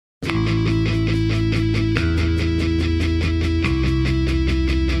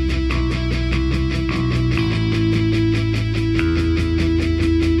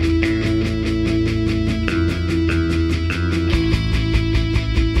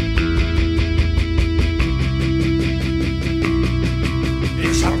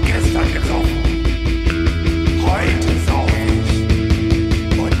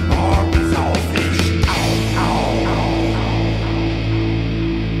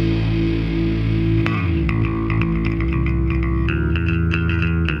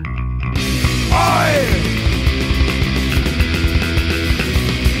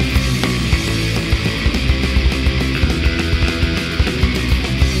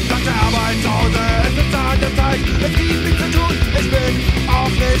Zeit. Es gibt nichts zu tun, ich bin auch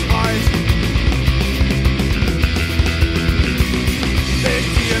nicht weit. Ich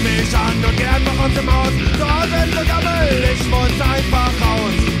ziehe mich an und geh einfach aus dem Haus. Zu Hause ist so gammel, ich muss einfach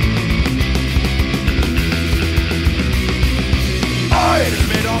raus. Oi, ist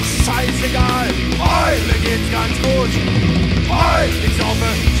mir doch scheißegal. Oi, mir geht's ganz gut. Oi, ich saufe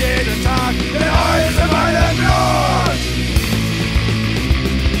jeden Tag, denn Oi ist in meinem Blut.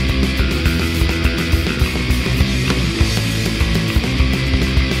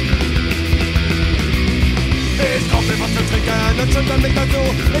 Ich kauf mir was zu trinken und schüttel mich dazu.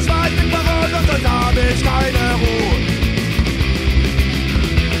 Ich weiß nicht warum, doch sonst hab ich keine Ruhe.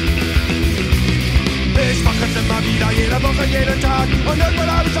 Ich mach es immer wieder, jede Woche, jeden Tag. Und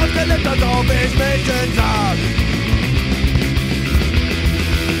irgendwann hab ich ausgelebt, als ob ich Mädchen sag.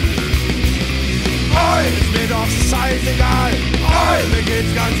 Oi, ist mir doch scheißegal. Oi, mir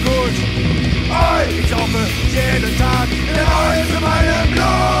geht's ganz gut. Oi, ich saufe jeden Tag, denn Oi ist in meinem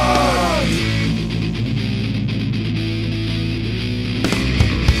Blut.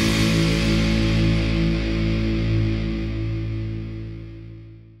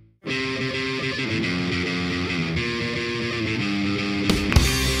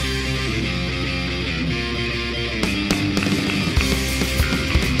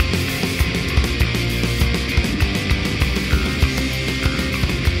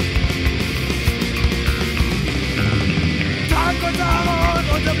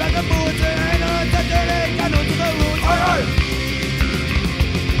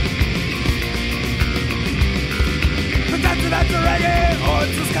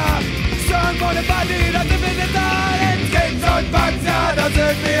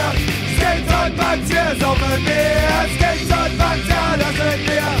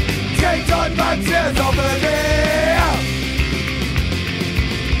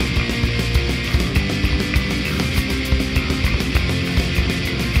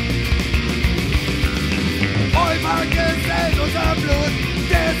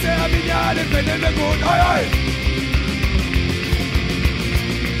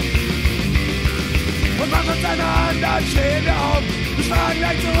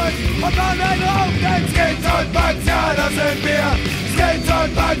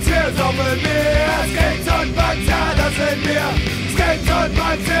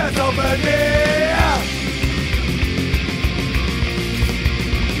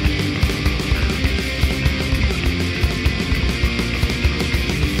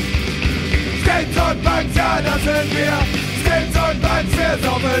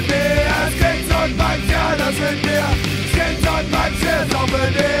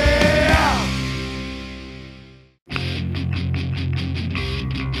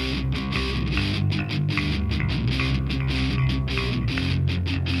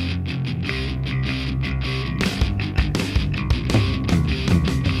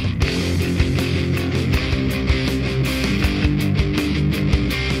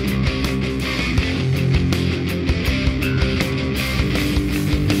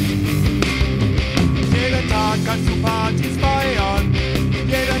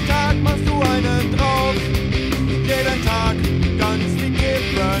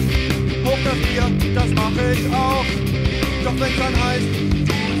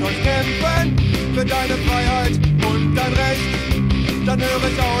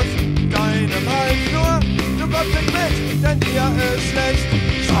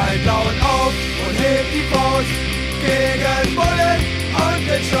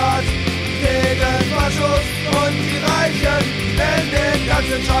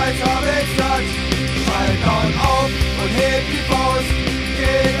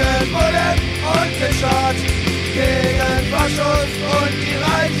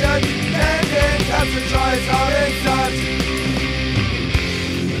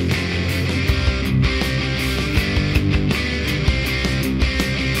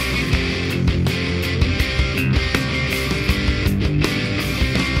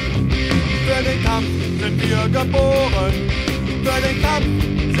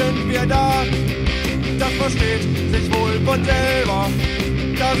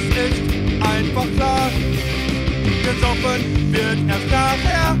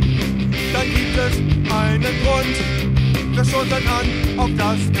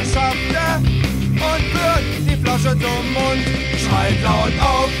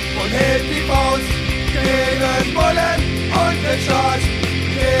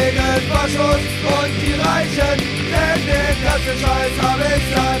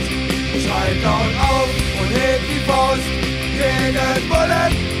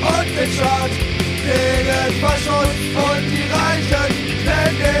 Gegen Faschos und die Reichen,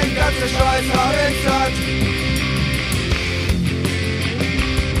 denn den ganzen Scheiß hab ich satt.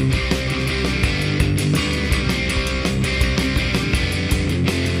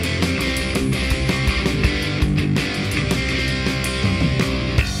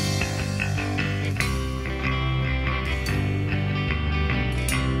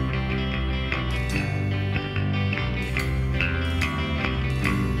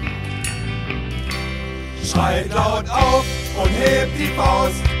 Schreit laut auf und hebt die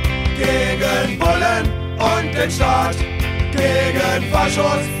Faust gegen Bullen und den Staat, gegen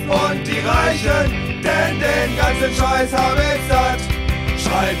Faschos und die Reichen, denn den ganzen Scheiß hab ich satt.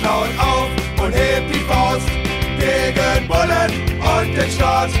 Schreit laut auf und hebt die Faust gegen Bullen und den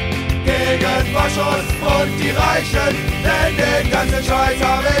Staat, gegen Faschos und die Reichen, denn den ganzen Scheiß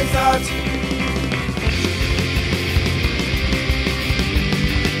hab ich satt.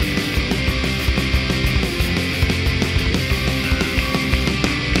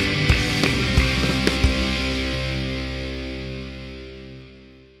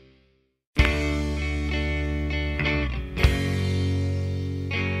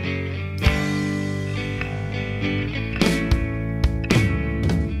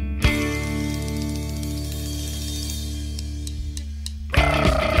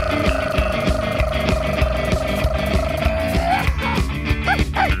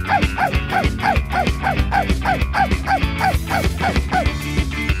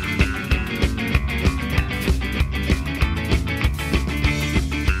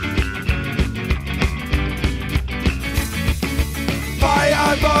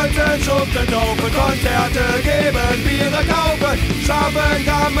 Schuften, Dopen, Konzerte geben, Biere kaufen, schaffen,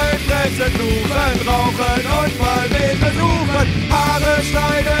 gammeln, fressen, fluchen, rauchen und mal wen besuchen, Haare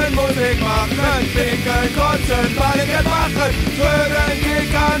schneiden, Musik machen, pinkeln, kotzen, Balligen machen, Trödeln,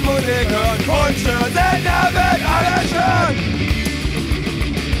 kickern, Musik hören und Störsender wird alles schön.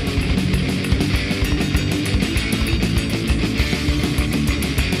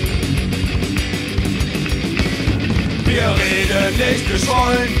 Wir reden nicht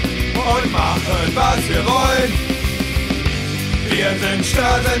geschwollen und machen, was wir wollen. Wir sind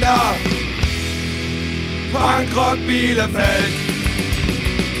Störsender, Punkrock Bielefeld.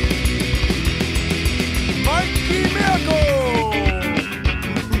 Mikey Mirko!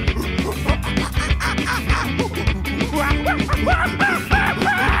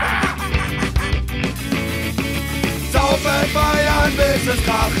 Saufen, feiern, bis es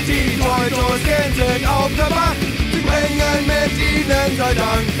kracht. Die Teutos sind aufgewacht. Sie bringen mit ihnen sei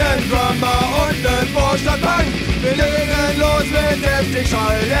Dank nen Drummer und nen Vorstadtbank. Wir legen los mit heftig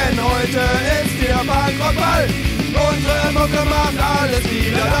Schall, denn heute ist hier Punkrockball. Unsere Mucke macht alles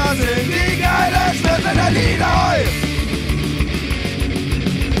wieder, das sind die geilen Schnitte der Lieder, heu!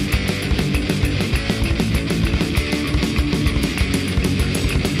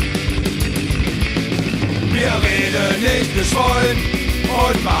 Wir reden nicht geschwollen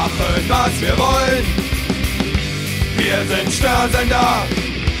und machen, was wir wollen. Wir sind Störsender,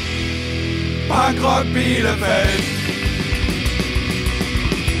 Punkrock Bielefeld.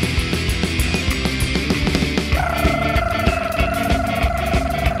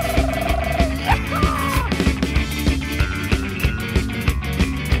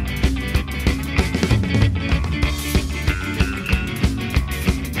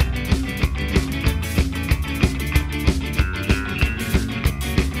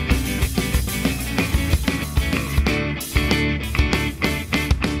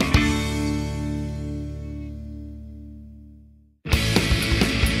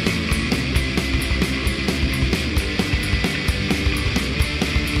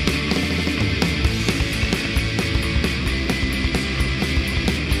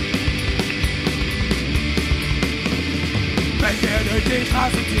 Die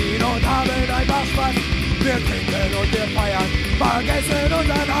Straßen ziehen und haben einfach Spaß. Wir trinken und wir feiern, vergessen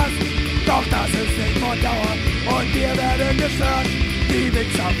unseren Hass. Doch das ist nicht von Dauer und wir werden gestört. Die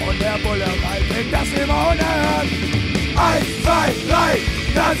Wichser von der Bullerei bringen das immer unerhört. 1, 2, 3,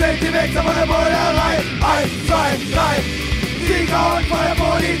 da sind die Wichser von der Bullerei. 1, 2, 3, die Grauen von der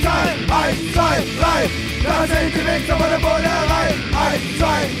Polizei. 1, 2, 3, da sind die Wichser von der Bullerei. 1, 2,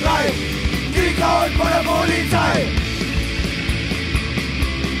 3, die Grauen von der Polizei.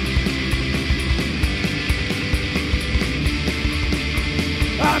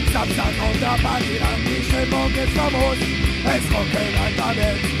 Am Samstag auf der Party an, die Stimmung ist famos. Es ruckelt ein paar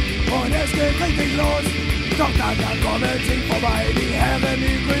Welt und es geht richtig los. Doch dann kommen sie vorbei, die Herren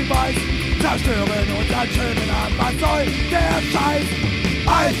in grün-weiß, zerstören unseren schönen Abend, was soll der Scheiß?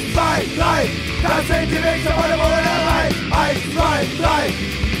 1, 2, 3, das sind die Wichser von der Bullerei. 1, 2, 3,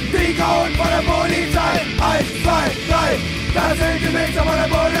 die Grauen von der Polizei. 1, 2, 3, das sind die Wichser von der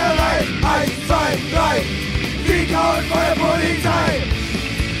Bullerei. 1, 2, 3, die Grauen von der Polizei.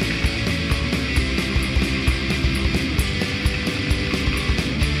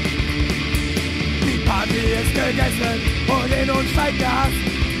 Die ist gegessen und in uns steigt der Hass.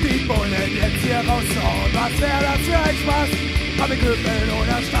 Die Bullen jetzt hier rauszuhauen, was wär das für ein Spaß? Hab ich Knüppeln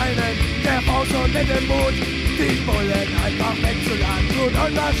oder Steinen, der Faust und mit dem Mut, die Bullen einfach wegzuladen, tut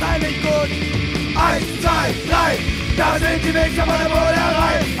unwahrscheinlich gut. 1, 2, 3, da sind die Wichser von der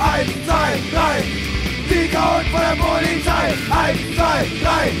Bullerei. 1, 2, 3, die Grauen von der Polizei. 1, 2,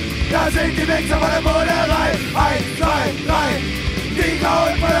 3, da sind die Wichser von der Bullerei. 1, 2, 3, die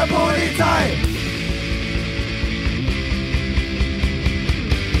Grauen von der Polizei.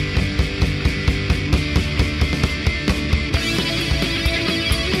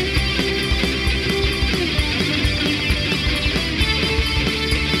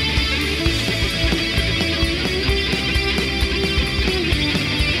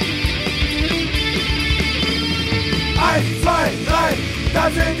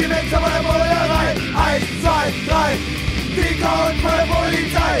 Das sind die Wichser von der Bullerei. 1, 2, 3, die Grauen von der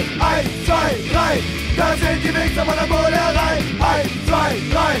Polizei. 1, 2, 3, das sind die Wichser von der Bullerei. 1, 2,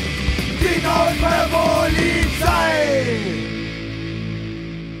 3, die Grauen von der Polizei.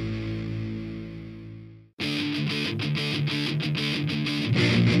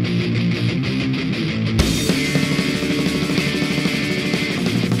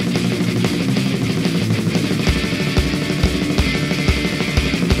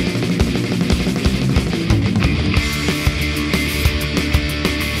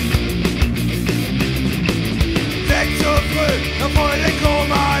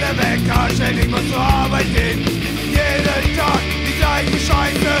 Ich muss zur Arbeit gehen, jeden Tag die gleiche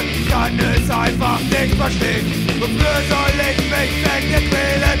Scheiße, kann es einfach nicht verstehen. Wofür soll ich mich denn hier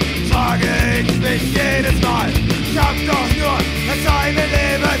quälen, frage ich mich jedes Mal. Ich hab doch nur das eine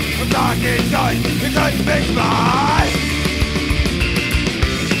Leben und sag ich euch, ihr könnt mich mal.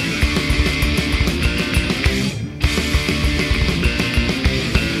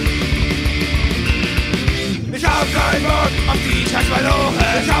 Ich hab keinen Bock auf die scheiß Maloche.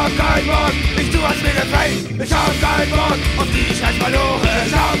 Ich hab keinen Bock, ich tu was mir gefällt. Ich hab keinen Bock auf die scheiß Maloche.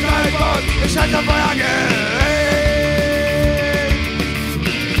 Ich hab keinen Bock, ich scheiß auf euer Geld.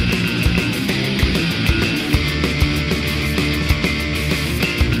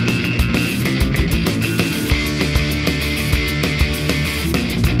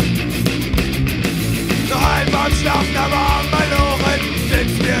 Noch halb am Schlafen, aber am Malochen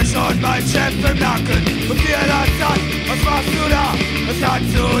sitzt mir schon mein Chef im Nacken. Und dir das sagt, was machst du da? Das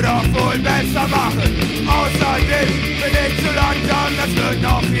kannst du doch wohl besser machen. Außerdem bin ich zu langsam, das wird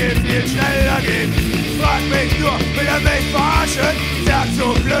noch viel, viel schneller gehen. Frag mich nur, will er mich verarschen? Sag so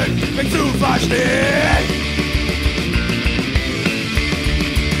blöd, mich zu verstehen.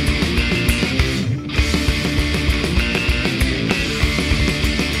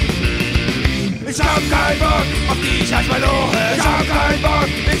 Ich hab keinen Bock auf die scheiß Maloche. Ich hab keinen Bock,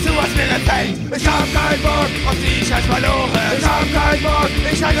 ich tu was mir gefällt. Ich hab keinen Bock auf die scheiß Maloche. Ich hab keinen Bock,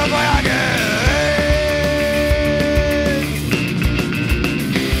 ich scheiß auf euer Geld.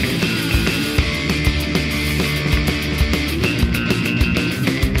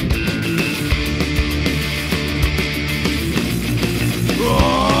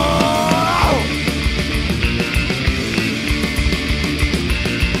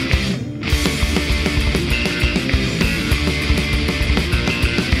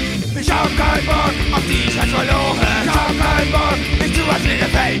 Ich hab keinen Bock auf die scheiß Maloche. Ich hab keinen Bock, ich tu was mir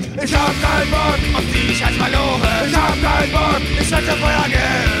gefällt. Ich hab keinen Bock auf die scheiß Maloche. Ich hab keinen Bock, ich scheiß auf euer Geld.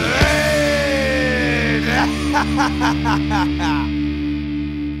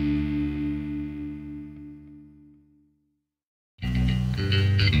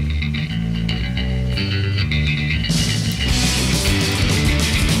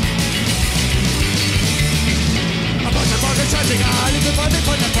 Scheißegal, ich bin von der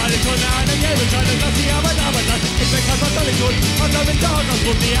Falle schon eine gelbe Scheine, dass die Arbeit Arbeit hat. Ich bin grad, was soll ich tun? Und damit Tag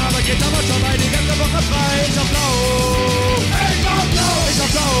ausruht, die Arbeit geht aber schon mal die ganze Woche frei. Ich hab blau, ich hab blau, ich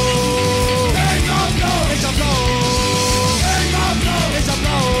hab blau, ich hab blau, ich hab blau, ich hab blau, ich hab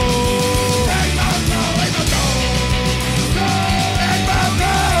blau, ich hab blau, ich hab blau, ich hab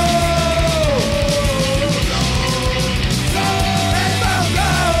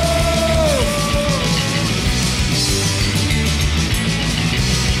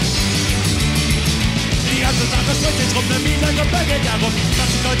blau. Das wird nicht rum, der Mieter kommt da geht darum.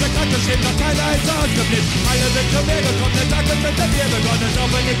 20 Leute krank stehen, noch keiner ist ausgeblieben. Alle sind zu mir gekommen, der Tag ist mit dem Bier begonnen.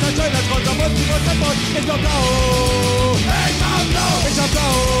 Auch wenn ich das schön als Grund am Mund, die Grund am Mund. Ich hab blau, ich hab blau, ich hab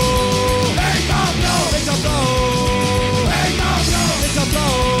blau, ich hab blau, ich hab blau, ich hab blau, ich hab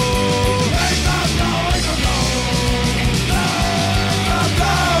blau.